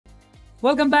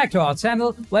Welcome back to our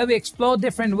channel where we explore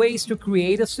different ways to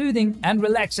create a soothing and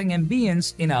relaxing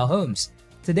ambience in our homes.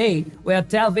 Today, we are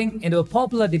delving into a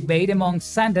popular debate among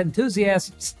scent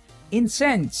enthusiasts: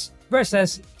 incense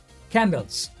versus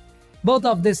candles. Both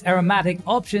of these aromatic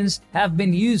options have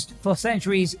been used for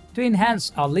centuries to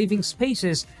enhance our living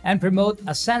spaces and promote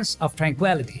a sense of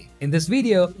tranquility. In this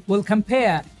video, we'll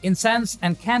compare incense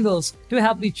and candles to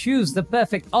help you choose the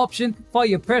perfect option for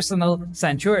your personal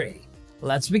sanctuary.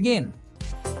 Let's begin.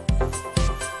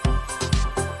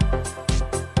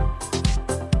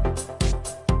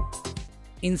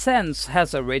 Incense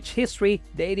has a rich history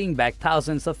dating back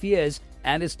thousands of years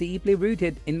and is deeply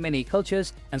rooted in many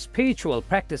cultures and spiritual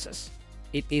practices.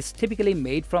 It is typically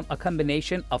made from a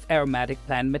combination of aromatic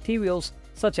plant materials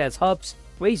such as herbs,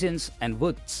 resins, and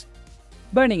woods.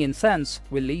 Burning incense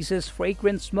releases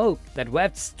fragrant smoke that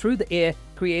wafts through the air,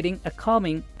 creating a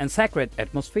calming and sacred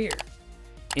atmosphere.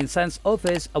 Incense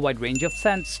offers a wide range of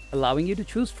scents, allowing you to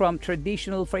choose from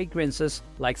traditional fragrances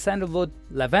like sandalwood,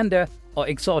 lavender, or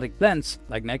exotic blends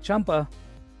like neck champa.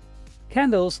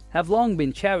 Candles have long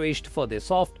been cherished for their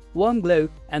soft, warm glow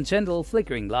and gentle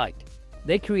flickering light.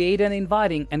 They create an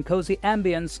inviting and cozy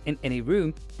ambience in any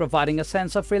room, providing a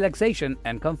sense of relaxation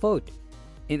and comfort.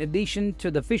 In addition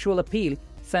to the visual appeal,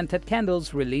 scented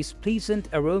candles release pleasant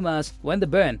aromas when they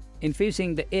burn,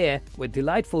 infusing the air with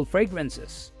delightful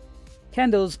fragrances.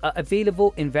 Candles are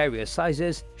available in various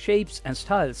sizes, shapes, and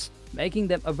styles, making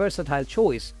them a versatile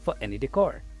choice for any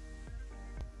decor.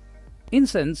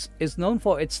 Incense is known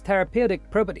for its therapeutic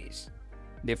properties.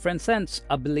 Different scents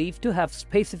are believed to have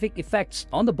specific effects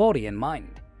on the body and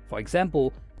mind. For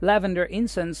example, lavender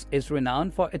incense is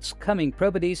renowned for its calming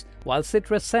properties, while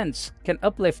citrus scents can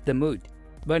uplift the mood.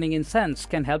 Burning incense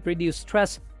can help reduce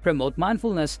stress, promote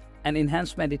mindfulness, and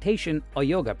enhance meditation or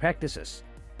yoga practices.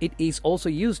 It is also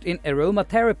used in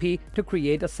aromatherapy to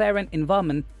create a serene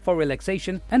environment for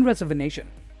relaxation and rejuvenation.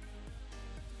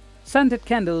 Scented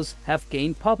candles have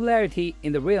gained popularity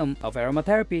in the realm of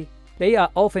aromatherapy. They are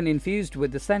often infused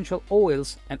with essential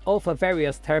oils and offer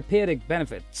various therapeutic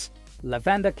benefits.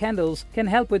 Lavender candles can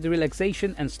help with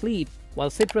relaxation and sleep, while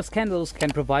citrus candles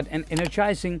can provide an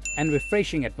energizing and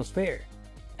refreshing atmosphere.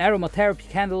 Aromatherapy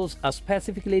candles are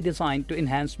specifically designed to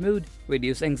enhance mood,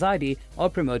 reduce anxiety, or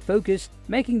promote focus,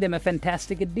 making them a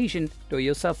fantastic addition to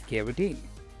your self-care routine.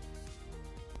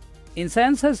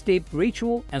 Incense has deep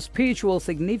ritual and spiritual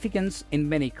significance in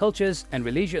many cultures and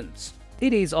religions.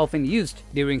 It is often used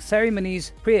during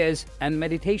ceremonies, prayers, and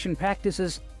meditation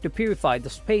practices to purify the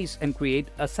space and create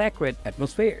a sacred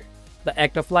atmosphere. The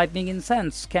act of lighting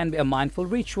incense can be a mindful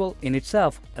ritual in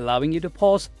itself, allowing you to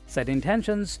pause, set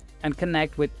intentions, and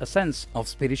connect with a sense of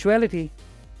spirituality.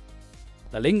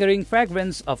 The lingering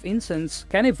fragrance of incense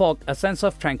can evoke a sense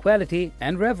of tranquility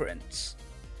and reverence.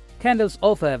 Candles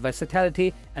offer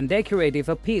versatility and decorative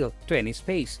appeal to any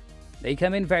space. They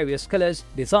come in various colors,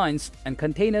 designs, and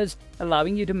containers,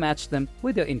 allowing you to match them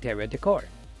with your interior decor.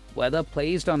 Whether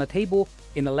placed on a table,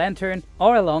 in a lantern,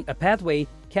 or along a pathway,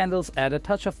 candles add a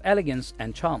touch of elegance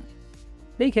and charm.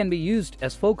 They can be used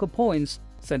as focal points,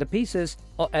 centerpieces,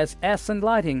 or as accent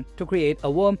lighting to create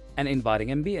a warm and inviting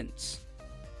ambience.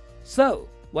 So,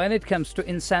 when it comes to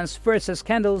incense versus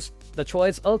candles, the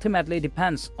choice ultimately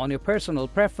depends on your personal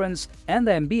preference and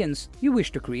the ambience you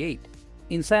wish to create.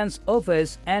 Incense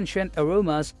offers ancient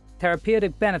aromas,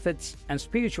 therapeutic benefits, and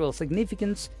spiritual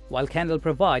significance, while candles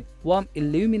provide warm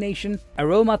illumination,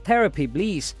 aromatherapy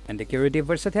bliss, and decorative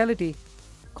versatility.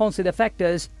 Consider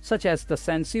factors such as the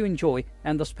scents you enjoy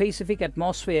and the specific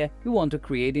atmosphere you want to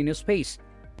create in your space.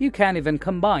 You can even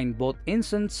combine both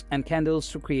incense and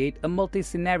candles to create a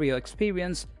multi-scenario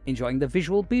experience, enjoying the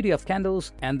visual beauty of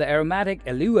candles and the aromatic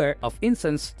allure of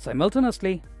incense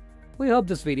simultaneously. We hope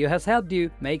this video has helped you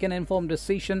make an informed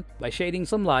decision by shedding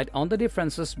some light on the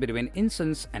differences between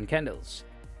incense and candles.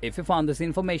 If you found this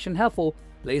information helpful,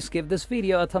 please give this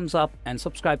video a thumbs up and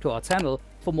subscribe to our channel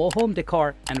for more home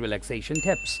decor and relaxation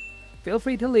tips. Feel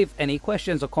free to leave any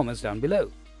questions or comments down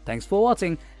below. Thanks for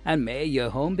watching, and may your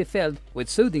home be filled with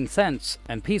soothing scents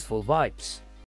and peaceful vibes.